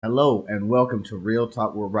Hello and welcome to Real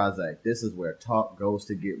Talk with Razak. This is where talk goes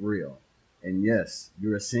to get real. And yes,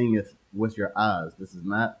 you are seeing it with your eyes. This is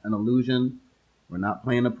not an illusion. We're not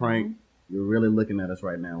playing a prank. You're really looking at us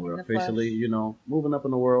right now. In We're the officially, flesh. moving up in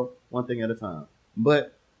the world one thing at a time.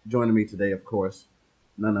 But joining me today, of course,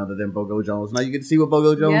 none other than Bogo Jones. Now you get to see what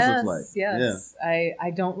Bogo Jones looks like. Yes, Yeah. yes. I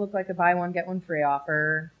don't look like a buy one get one free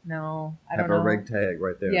offer. No, I Have don't our know. reg tag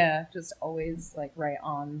right there. Yeah, just always like right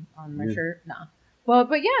on my Yeah. shirt. Nah.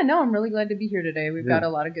 But yeah, no, I'm really glad to be here today. We've got Yeah.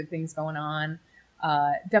 a lot of good things going on.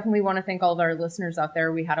 Definitely want to thank all of our listeners out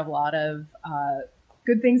there. We had a lot of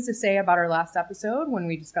good things to say about our last episode when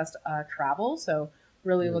we discussed travel. So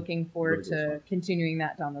really Yeah, looking forward really good to stuff. continuing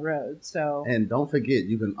that down the road. So And don't forget,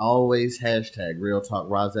 you can always hashtag Real Talk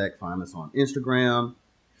Razak. Find us on Instagram,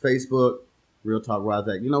 Facebook, Real Talk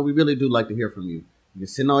Razak. We really do like to hear from you. You can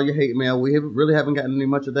send all your hate mail. Really haven't gotten any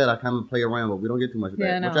much of that. I kind of play around, but we don't get too much of that,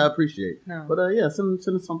 Yeah, which no. I appreciate. No. But yeah, send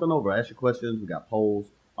us something over. Ask your questions. We got polls,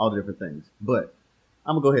 all the different things. But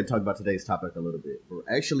I'm going to go ahead and talk about today's topic a little bit. We're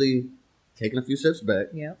actually taking a few steps back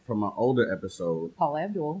Yep. from our older episode. Paula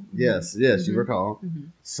Abdul. Yes, you Mhm. recall.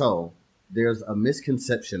 Mhm. So there's a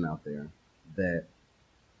misconception out there that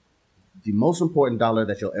the most important dollar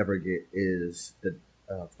that you'll ever get is the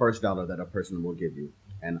first dollar that a person will give you.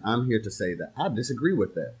 And I'm here to say that I disagree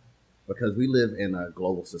with that because we live in a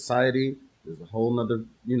global society. There's a whole nother,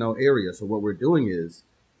 area. So what we're doing is,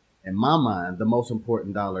 in my mind, the most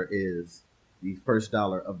important dollar is the first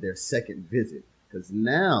dollar of their second visit because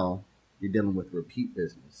now you're dealing with repeat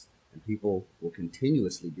business and people will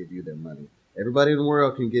continuously give you their money. Everybody in the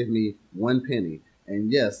world can give me 1 penny.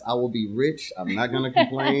 And yes, I will be rich. I'm not going to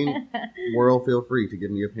complain. World, feel free to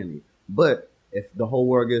give me a penny. But if the whole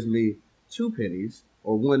world gives me 2 pennies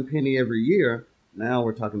or 1 penny every year, now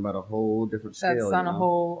we're talking about a whole different scale. That's on a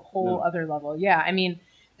whole Yeah. other level. Yeah, I mean,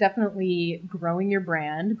 definitely growing your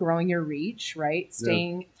brand, growing your reach, right?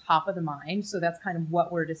 Staying top of the mind. So that's kind of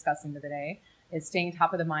what we're discussing today is staying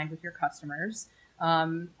top of the mind with your customers.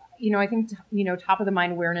 I think top of the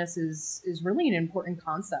mind awareness is really an important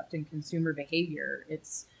concept in consumer behavior.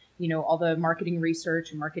 It's all the marketing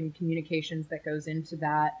research and marketing communications that goes into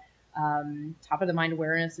that. Top of the mind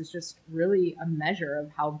awareness is just really a measure of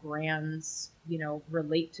how brands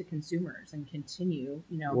relate to consumers and continue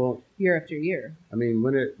Well, year after year. I mean,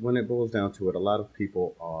 when it boils down to it, a lot of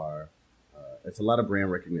people are. It's a lot of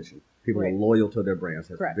brand recognition. People Right. are loyal to their brands.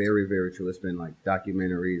 That's Correct. very, very true. It's been like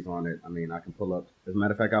documentaries on it. I mean, I can pull up. As a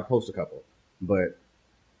matter of fact, I'll post a couple. But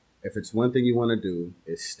if it's one thing you want to do,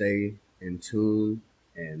 is stay in tune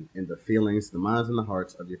and in the feelings, the minds, and the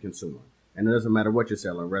hearts of your consumer. And it doesn't matter what you're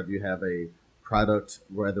selling, whether you have a product,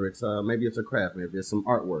 whether it's maybe it's a craft, maybe it's some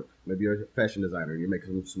artwork, maybe you're a fashion designer, you're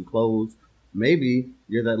making some clothes. Maybe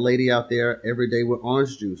you're that lady out there every day with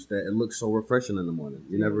orange juice that it looks so refreshing in the morning.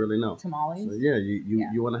 You never really know. Tamales. So yeah, you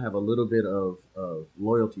Yeah. want to have a little bit of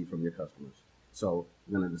loyalty from your customers. So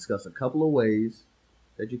we're going to discuss a couple of ways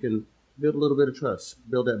that you can build a little bit of trust,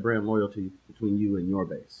 build that brand loyalty between you and your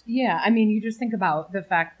base. Yeah, I mean, you just think about the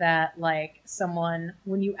fact that like someone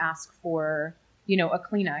when you ask for a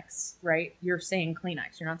Kleenex, right? You're saying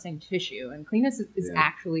Kleenex. You're not saying tissue, and Kleenex is Yeah.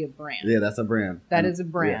 actually a brand. Yeah, that's a brand. That And- is a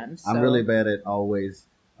brand. I'm so- really bad at always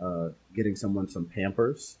getting someone some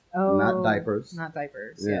Pampers, Oh, not diapers. Not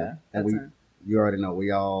diapers. Yeah. Yeah. And That's you already know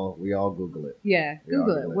we all Google it. yeah. Yeah,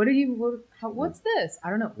 Google I'll it. do What are you? What's this? I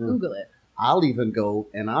don't know. Yeah. Google it. I'll even go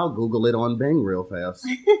and I'll Google it on Bing real fast.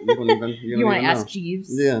 You don't even You want to ask know. Jeeves?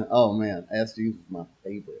 Yeah. Oh man, Ask Jeeves is my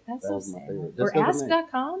favorite. That's That so was my sad. favorite. Or Just 'cause of the name.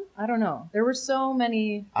 ask.com? I don't know. There were so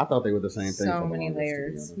many I thought they were the same thing. for so the many longest, to be layers.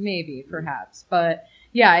 honest. Maybe, perhaps. But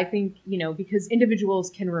yeah, I think, because individuals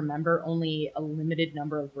can remember only a limited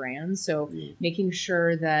number of brands. So Yeah. making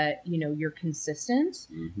sure that, you're consistent,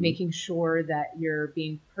 Mhm. making sure that you're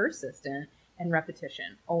being persistent and repetition,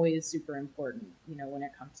 always super important, when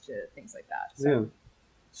it comes to things like that. So Yeah.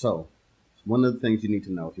 So, one of the things you need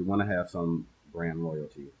to know if you want to have some brand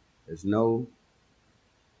loyalty is know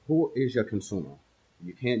who is your consumer.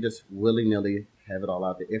 You can't just willy nilly have it all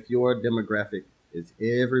out there. If your demographic is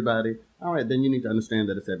everybody, all right, then you need to understand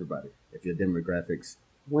that it's everybody. If your demographics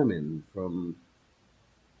women from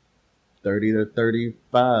 30 to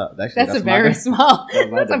 35, actually, that's a my very dem- small.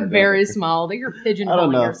 That's my That's a very demographic. small. That you're I don't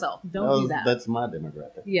pigeonholing know. yourself. Don't do that. That's my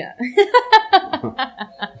demographic. Yeah.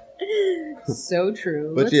 So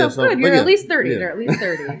true. But That's yeah, so good. but You're yeah, at least 30. yeah. You're at least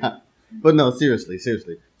 30. But no, seriously.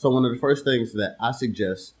 So one of the first things that I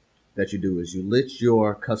suggest that you do is you let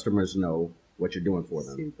your customers know what you're doing for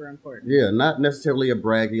them. Super important. Yeah, not necessarily a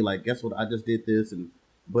braggy like, guess what, I just did this,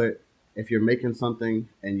 but if you're making something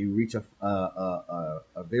and you reach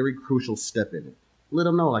a very crucial step in it, let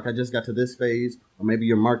them know, like, I just got to this phase, or maybe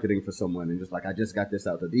you're marketing for someone and just like, I just got this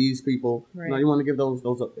out to these people. Right. You know, you want to give those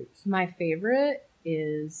updates. My favorite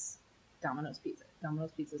is Domino's Pizza.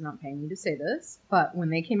 Domino's Pizza is not paying me to say this, but when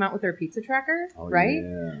they came out with their pizza tracker, right?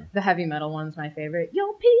 Yeah. The heavy metal one's my favorite.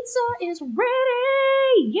 Your pizza is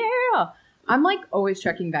ready, yeah. I'm like always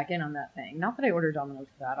checking back in on that thing. Not that I order Domino's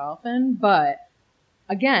that often, but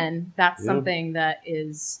again, that's something that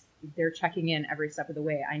is, they're checking in every step of the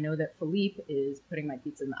way. I know that Philippe is putting my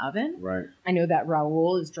pizza in the oven. Right. I know that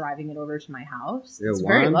Raul is driving it over to my house. Yeah, it's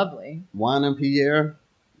very lovely. Juan and Pierre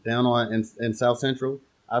down on in South Central.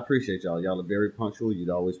 I appreciate y'all. Y'all are very punctual. You'd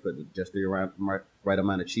always put just the right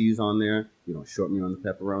amount of cheese on there. You know, short me on the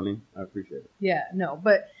pepperoni. I appreciate it. Yeah, no,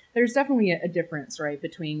 but there's definitely a difference, right,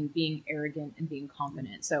 between being arrogant and being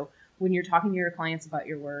confident. So when you're talking to your clients about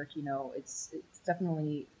your work, you know, it's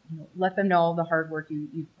definitely, you know, let them know the hard work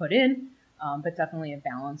you've put in, but definitely a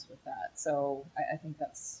balance with that. So I think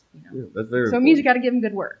that's, you know, that's very so it means you got to give them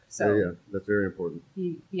good work. So yeah, that's very important.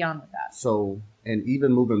 Be beyond with that. So, and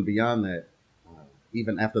even moving beyond that,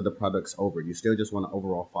 even after the product's over, you still just want to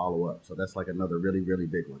overall follow up. So that's like another really, really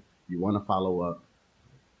big one. You want to follow up.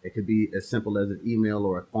 It could be as simple as an email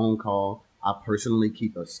or a phone call. I personally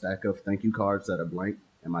keep a stack of thank you cards that are blank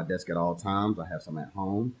in my desk at all times. I have some at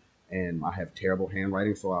home, and I have terrible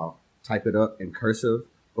handwriting, so I'll type it up in cursive,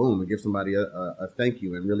 boom, and give somebody a thank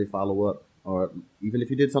you and really follow up. Or even if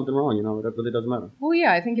you did something wrong, you know, that really doesn't matter. Well,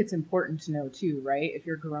 yeah, I think it's important to know too, right? If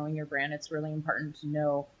you're growing your brand, it's really important to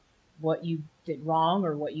know what you did wrong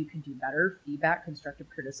or what you could do better. Feedback, constructive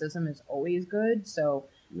criticism is always good. So,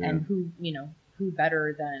 and who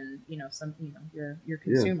better than, you know, some, you know, your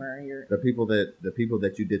consumer, the people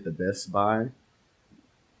that you did the best by,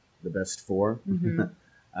 the best for,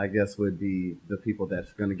 I guess would be the people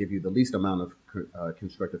that's going to give you the least amount of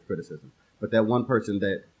constructive criticism. But that one person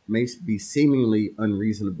that may be seemingly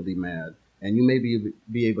unreasonably mad, and you may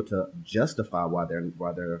be able to justify why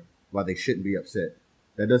they shouldn't be upset.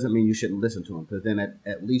 That doesn't mean you shouldn't listen to them, because then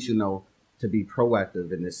at least you know to be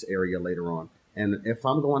proactive in this area later on. And if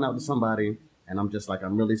I'm going out to somebody and I'm just like,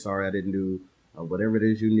 I'm really sorry I didn't do whatever it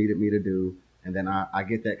is you needed me to do, and then I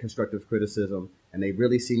get that constructive criticism and they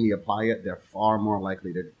really see me apply it, they're far more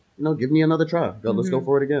likely to, you know, give me another try. Let's go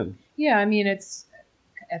for it again. Yeah, I mean, it's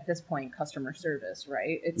at this point customer service,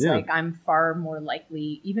 right? It's like I'm far more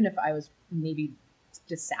likely, even if I was maybe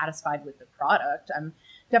dissatisfied with the product, I'm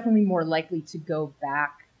definitely more likely to go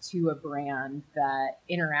back to a brand that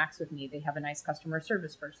interacts with me. They have a nice customer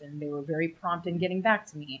service person. They were very prompt in getting back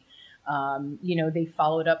to me. You know, they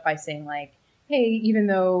followed up by saying like, hey, even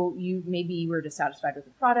though you maybe were dissatisfied with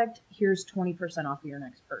the product, here's 20% off of your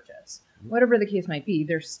next purchase. Whatever the case might be,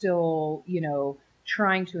 they're still, you know,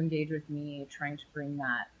 trying to engage with me, trying to bring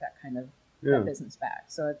that kind of that business back.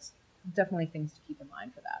 So it's definitely things to keep in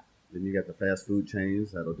mind for that. Then you got the fast food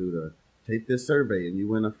chains that'll do the take this survey and you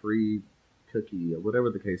win a free cookie or whatever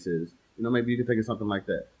the case is. You know, maybe you can think of something like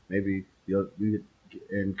that. Maybe you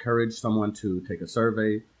encourage someone to take a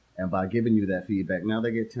survey, and by giving you that feedback, now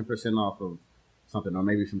they get 10% off of something, or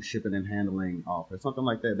maybe some shipping and handling off, or something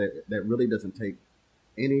like that really doesn't take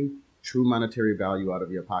any true monetary value out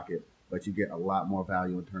of your pocket, but you get a lot more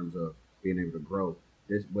value in terms of being able to grow.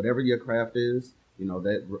 Whatever your craft is, you know,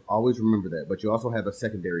 that always remember that. But you also have a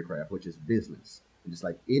secondary craft, which is business. And just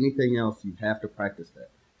like anything else, you have to practice that.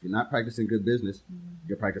 If you're not practicing good business,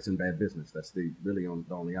 you're practicing bad business. That's the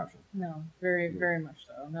only option. No, very much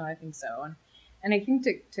so. No, I think so. And I think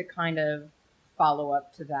to kind of follow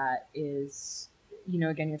up to that is, you know,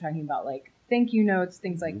 again, you're talking about like thank you notes,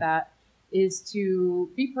 things like that, is to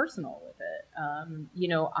be personal with it. You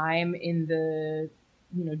know, I'm in the,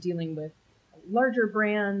 you know, dealing with larger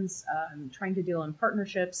brands, trying to deal in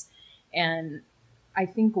partnerships. And I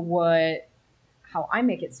think how I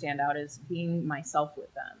make it stand out is being myself with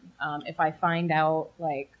them. If I find out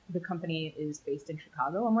like the company is based in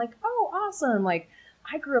Chicago, I'm like, oh, awesome. Like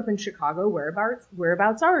I grew up in Chicago.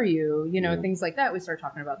 Whereabouts are you? You know, things like that. We start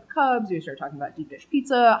talking about the Cubs. We start talking about deep dish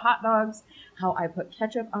pizza, hot dogs, how I put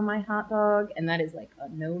ketchup on my hot dog. And that is like a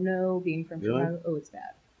no-no being from Chicago. Oh, it's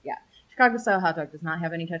bad. Yeah. Chicago style hot dog does not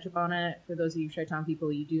have any ketchup on it. For those of you Chi-Town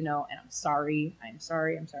people, you do know. And I'm sorry.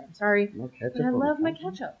 No ketchup. But I love my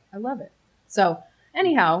ketchup. I love it. So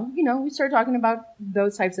anyhow, you know, we start talking about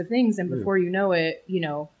those types of things. And before you know it, you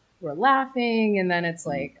know, we're laughing, and then it's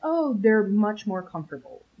like, oh, they're much more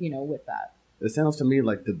comfortable, you know, with that. It sounds to me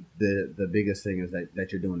like the biggest thing is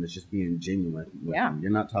that you're doing is just being genuine. Yeah.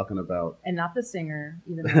 You're not talking about... And not the singer,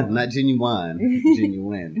 even though... Not genuine,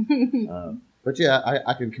 genuine. But yeah,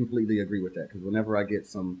 I can completely agree with that, because whenever I get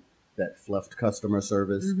that fluffed customer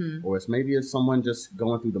service, or it's someone just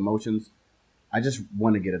going through the motions, I just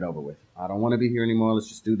want to get it over with. I don't want to be here anymore. Let's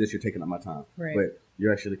just do this. You're taking up my time. Right. But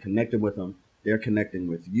you're actually connected with them. They're connecting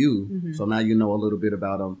with you. So now you know a little bit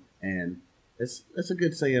about them. And it's a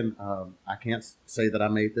good saying. I can't say that I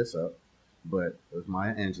made this up, but it was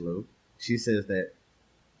Maya Angelou. She says that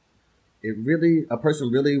a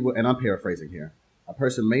person really, and I'm paraphrasing here, a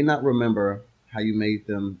person may not remember how you made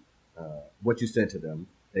them, what you said to them.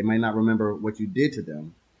 They may not remember what you did to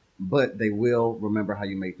them, but they will remember how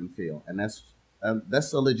you made them feel. And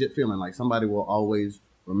that's a legit feeling. Like somebody will always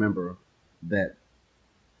remember that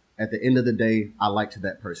at the end of the day, I liked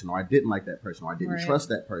that person, or I didn't like that person, or I didn't trust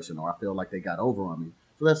that person, or I feel like they got over on me.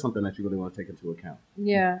 So that's something that you really want to take into account.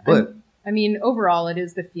 Yeah. But I mean, overall, it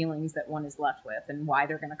is the feelings that one is left with and why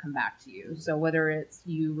they're going to come back to you. So whether it's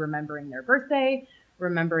you remembering their birthday,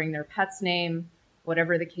 remembering their pet's name,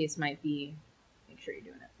 whatever the case might be, make sure you're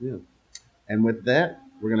doing it. Yeah. And with that,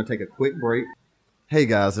 we're going to take a quick break. Hey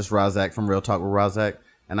guys, it's Razak from Real Talk with Razak.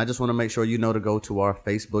 And I just want to make sure you know to go to our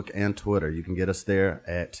Facebook and Twitter. You can get us there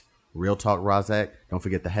at Real Talk Razak. Don't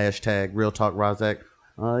forget the hashtag Real Talk Razak.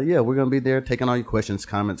 We're going to be there taking all your questions,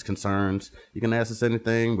 comments, concerns. You can ask us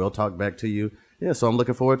anything. We'll talk back to you. Yeah, so I'm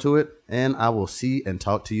looking forward to it. And I will see and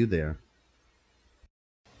talk to you there.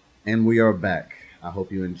 And we are back. I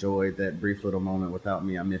hope you enjoyed that brief little moment without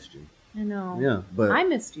me. I missed you. I know. Yeah, but I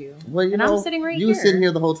missed you. Well, and I'm sitting right here. You were sitting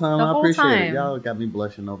here the whole time. I appreciate time. it. Y'all got me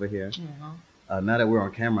blushing over here. Yeah. Now that we're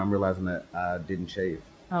on camera, I'm realizing that I didn't shave.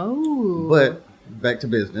 Oh. But back to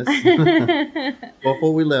business.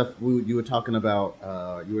 Before we left, you were talking about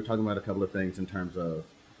a couple of things in terms of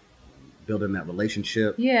building that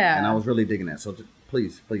relationship. Yeah. And I was really digging that. So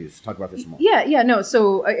please talk about this more. Yeah. No.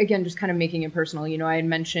 So again, just kind of making it personal. You know, I had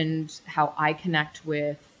mentioned how I connect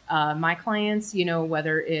with my clients. You know,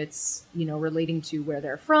 whether it's relating to where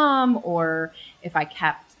they're from, or if I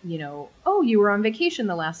kept, oh, you were on vacation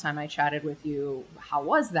the last time I chatted with you. How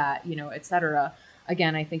was that? Et cetera.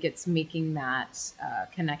 Again, I think it's making that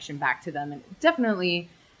connection back to them, and definitely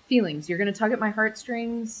feelings. You're going to tug at my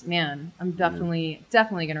heartstrings, man. I'm definitely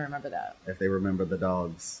going to remember that. If they remember the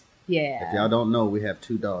dogs. Yeah. If y'all don't know, we have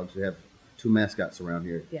 2 dogs. We have 2 mascots around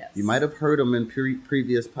here. Yes. You might have heard them in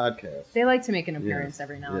previous podcasts. They like to make an appearance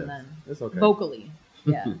every now and then. It's okay. Vocally.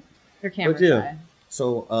 Yeah. They're camera shy.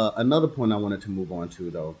 So another point I wanted to move on to,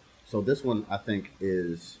 though. So this one, I think,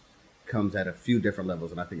 comes at a few different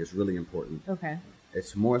levels, and I think it's really important. Okay.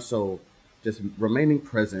 It's more so just remaining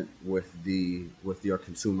present with your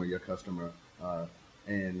consumer, your customer,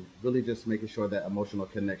 and really just making sure that emotional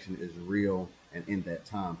connection is real and in that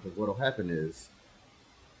time. Because what will happen is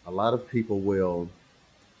a lot of people will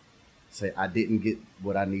say, I didn't get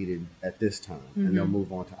what I needed at this time. And they'll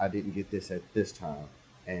move on to, I didn't get this at this time.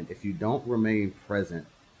 And if you don't remain present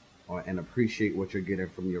and appreciate what you're getting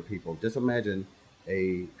from your people, just imagine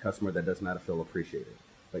a customer that does not feel appreciated.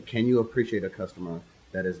 But can you appreciate a customer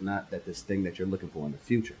that is not this thing that you're looking for in the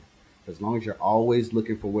future? As long as you're always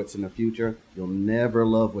looking for what's in the future, you'll never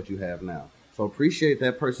love what you have now. So appreciate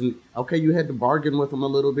that person. Okay, you had to bargain with them a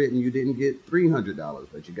little bit and you didn't get $300,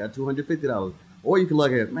 but you got $250. Or you can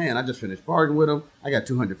look at, man, I just finished bargaining with them. I got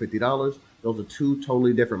 $250. Those are 2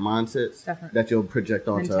 totally different mindsets that you'll project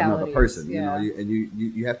onto another person. Yeah.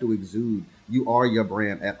 You have to exude. You are your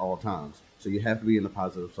brand at all times. So you have to be in the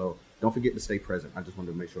positive. So don't forget to stay present. I just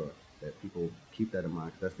wanted to make sure that people keep that in mind,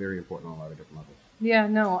 because that's very important on a lot of different levels. Yeah,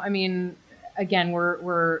 no, I mean, again,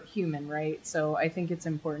 we're human, right? So I think it's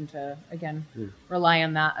important to, again, rely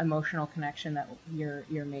on that emotional connection that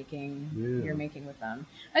you're making with them.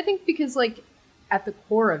 I think because, like, at the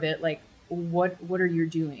core of it, like, what are you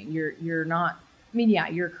doing? You're not, I mean, yeah,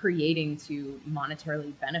 you're creating to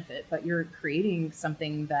monetarily benefit, but you're creating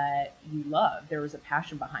something that you love. There was a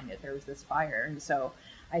passion behind it. There was this fire. And so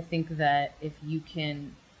I think that if you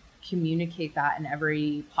can communicate that in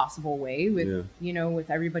every possible way with, with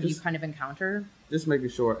everybody you kind of encounter. Just making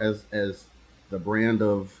sure as the brand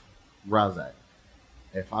of Razak,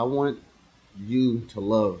 if I want you to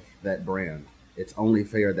love that brand, it's only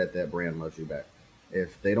fair that brand loves you back.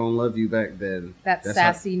 If they don't love you back, then that's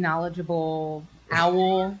sassy, knowledgeable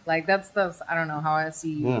owl. Like that's I don't know how I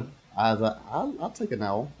see you. Yeah. I'll take an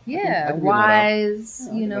owl. Yeah, I can wise.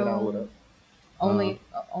 Only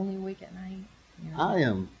awake at night. I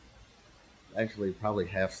am actually probably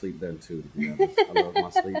half sleep then too. To be honest, I love my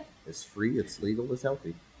sleep. It's free. It's legal. It's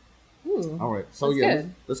healthy. Ooh, all right. So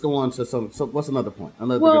let's go on to some. So what's another point?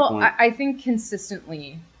 Good point. I think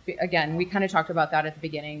consistently. Again, we kind of talked about that at the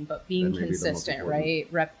beginning, but being consistent, right?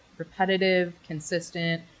 Repetitive,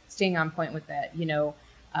 consistent, staying on point with that.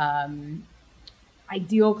 I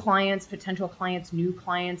ideal clients, potential clients, new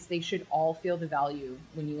clients, they should all feel the value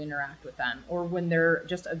when you interact with them or when they're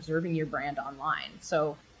just observing your brand online.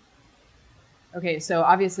 So, okay, so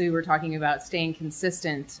obviously we're talking about staying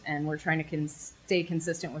consistent and we're trying to stay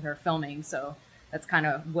consistent with our filming. So that's kind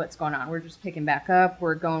of what's going on. We're just picking back up.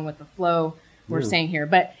 We're going with the flow. We're staying here.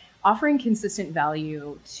 But offering consistent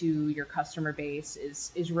value to your customer base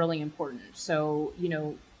is really important. So,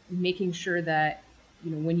 making sure that,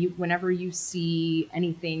 whenever you see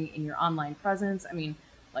anything in your online presence, I mean,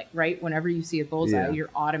 like, right, whenever you see a bullseye, you're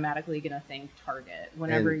automatically going to think Target.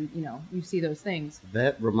 Whenever, you see those things.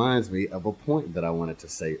 That reminds me of a point that I wanted to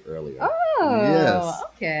say earlier. Oh, yes.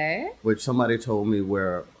 Okay. Which somebody told me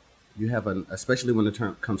where you have especially when the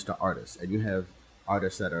term comes to artists, and you have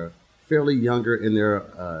artists that are fairly younger in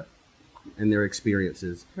their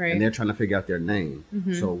experiences, right, and they're trying to figure out their name.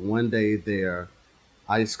 Mm-hmm. So one day they're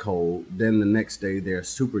ice cold, then the next day they're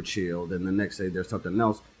super chill, then the next day they're something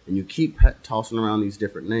else, and you keep tossing around these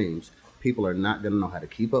different names. People are not going to know how to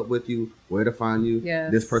keep up with you, where to find you.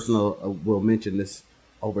 Yes. This person will mention this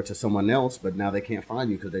over to someone else, but now they can't find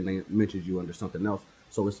you because they mentioned you under something else.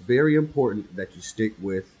 So it's very important that you stick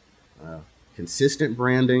with consistent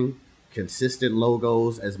branding, consistent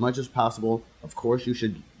logos as much as possible. Of course, you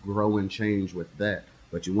should grow and change with that,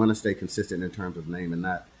 but you want to stay consistent in terms of name and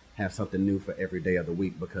not have something new for every day of the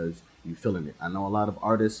week because you're feeling it. I know a lot of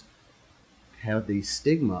artists have the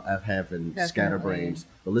stigma of having scatterbrains,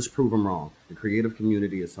 but let's prove them wrong. The creative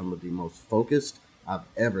community is some of the most focused I've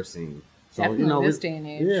ever seen. So, definitely this day and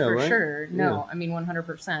age, for right? Sure. No, I mean,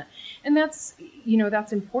 100%. And that's,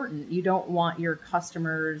 that's important. You don't want your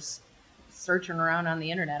customers searching around on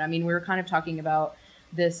the internet. I mean, we were kind of talking about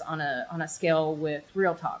this on a scale with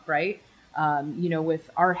Real Talk, right? With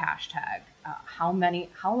our hashtag, how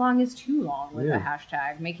long is too long with a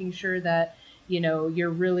hashtag? Making sure that, you're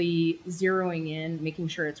really zeroing in, making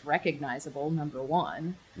sure it's recognizable, number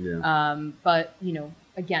one. Yeah. But,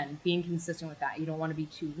 again, being consistent with that. You don't want to be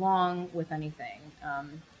too long with anything.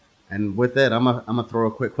 And with that, I'm gonna throw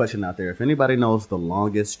a quick question out there. If anybody knows the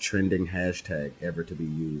longest trending hashtag ever to be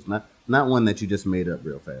used, not one that you just made up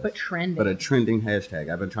real fast, but trending, but a trending hashtag.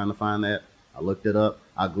 I've been trying to find that. I looked it up.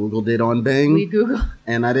 I Googled it on Bing. We Googled.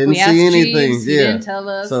 And I didn't see anything. Jeeves, he didn't tell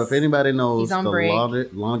us. So if anybody knows the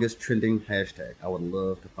longest trending hashtag, I would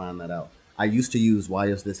love to find that out. I used to use "Why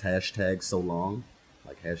is this hashtag so long?"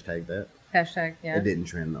 Like hashtag that. Hashtag, yeah. It didn't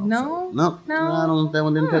trend though. No, so. No. That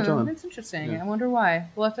one didn't catch on. That's interesting. Yeah. I wonder why.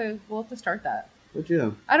 We'll have to start that. But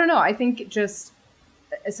yeah. I don't know. I think just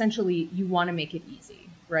essentially you want to make it easy,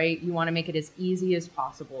 right? You want to make it as easy as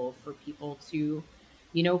possible for people to,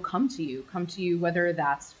 come to you, whether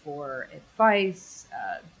that's for advice,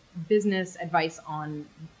 business advice on,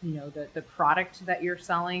 the product that you're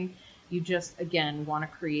selling. You just, again, want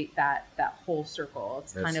to create that whole circle.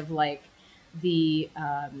 It's kind of like the,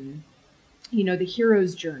 the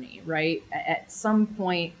hero's journey, right? At some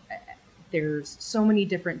point, there's so many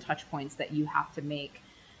different touch points that you have to make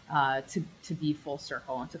to be full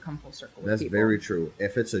circle and to come full circle with people. That's very true.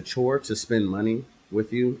 If it's a chore to spend money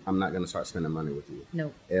with you, I'm not going to start spending money with you.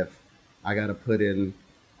 No. If I got to put in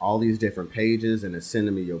all these different pages and it's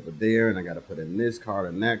sending me over there and I got to put in this card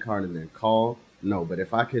and that card and then call, no. But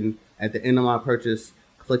if I can, at the end of my purchase,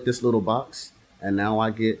 click this little box and now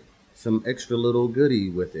I get some extra little goodie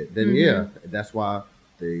with it, then that's why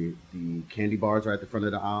the candy bars are at the front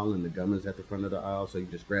of the aisle and the gum is at the front of the aisle, so you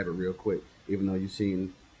just grab it real quick. Even though you've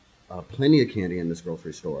seen plenty of candy in this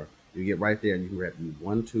grocery store, you get right there and you can grab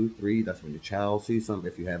 1, 2, 3. That's when your child sees something.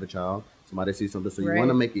 If you have a child, somebody sees something. So you want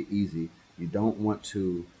to make it easy. You don't want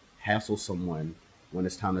to hassle someone when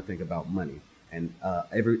it's time to think about money. And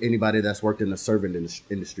anybody that's worked in the serving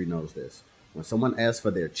industry knows this. When someone asks for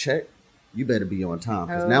their check, you better be on time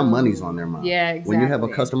because now money's on their mind. Yeah, exactly. When you have a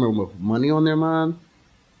customer with money on their mind,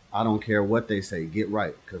 I don't care what they say. Get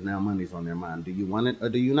right, because now money's on their mind. Do you want it or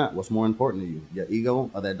do you not? What's more important to you, your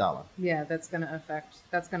ego or that dollar? Yeah, that's gonna affect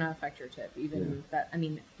your tip,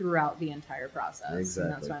 throughout the entire process. Exactly.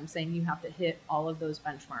 And that's why I'm saying you have to hit all of those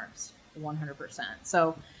benchmarks 100%.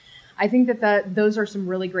 So I think that those are some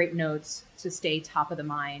really great notes to stay top of the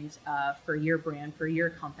mind for your brand, for your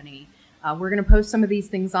company. We're going to post some of these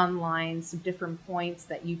things online, some different points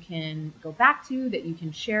that you can go back to, that you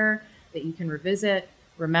can share, that you can revisit.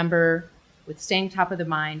 Remember, with staying top of the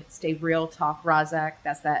mind, stay Real Talk Rozek.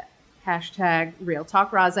 That's that hashtag Real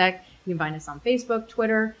Talk Rozek. You can find us on Facebook,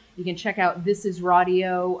 Twitter. You can check out This Is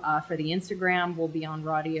Raudio for the Instagram. We'll be on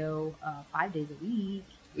Raudio 5 days a week.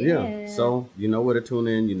 Yeah. So you know where to tune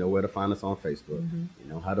in. You know where to find us on Facebook. Mm-hmm.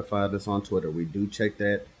 You know how to find us on Twitter. We do check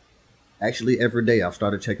that Actually, every day I've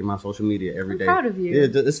started checking my social media every I'm day. proud of you. Yeah,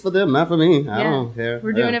 it's for them, not for me. I Yeah. don't care.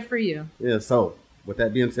 We're doing it for you. Yeah. So with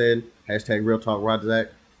that being said, hashtag Real Talk Roger Zach.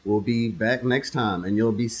 We'll be back next time, and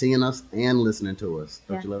you'll be seeing us and listening to us.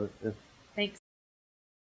 Don't Yeah. you love it? Yeah.